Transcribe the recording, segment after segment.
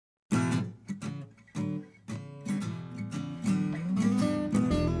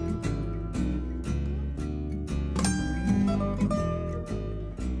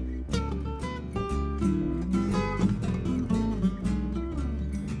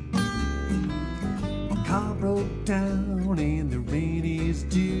broke down and the rain is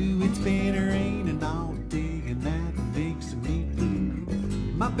due. It's been raining all day and that makes me blue.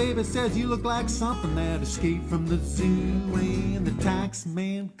 My baby says you look like something that escaped from the zoo. And the tax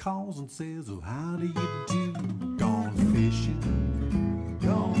man calls and says, oh, how do you do? Gone fishing,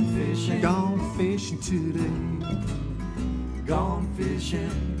 gone fishing, gone fishing today. Gone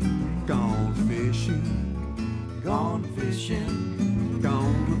fishing, gone fishing, gone fishing,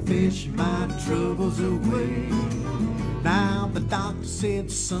 gonna fish my troubles away. Now the doctor said,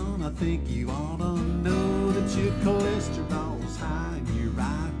 son, I think you ought to know that your cholesterol's high and your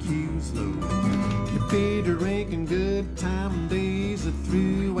IQ's low. Your feet are aching, good time days are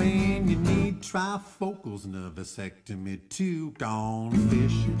through, and you need trifocals and a vasectomy too. Gone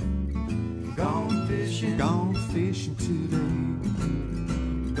fishing, gone fishing, gone fishing today.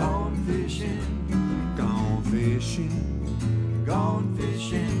 Gone fishing, gone fishing, gone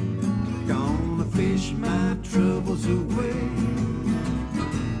fishing, gonna fish my troubles away.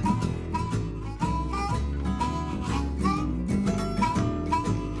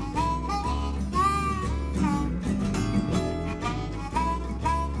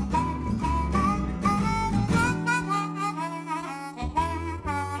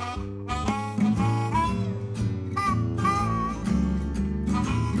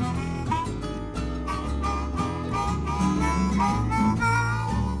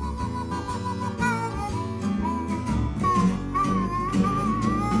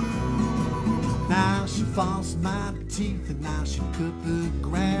 Floss my teeth and I should cut the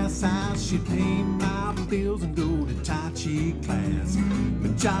grass. I should pay my bills and go to Tai Chi class. My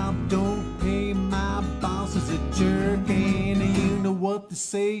job don't pay, my boss is a jerk, and you know what they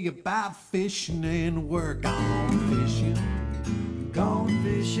say about fishing and work. Gone fishing, gone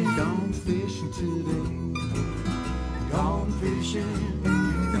fishing, gone fishing today. Gone fishing,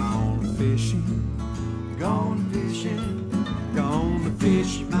 gone fishing, gone fishing, gonna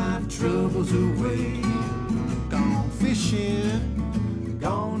fish my troubles away. Gone fishing,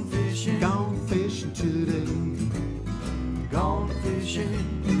 gone fishing, gone fishing today. Gone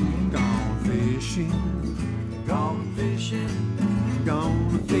fishing, gone fishing, gone fishing,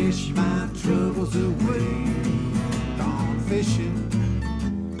 gonna fish my troubles away. Gone fishing,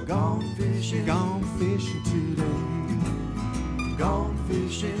 gone fishing, gone fishing today. Gone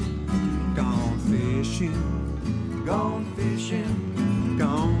fishing, gone fishing, gone fishing,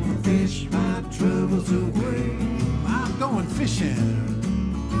 gonna fish my troubles away. I'm going fishing.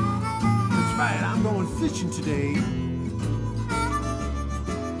 That's right, I'm going fishing today.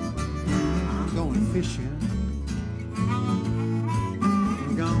 I'm going fishing.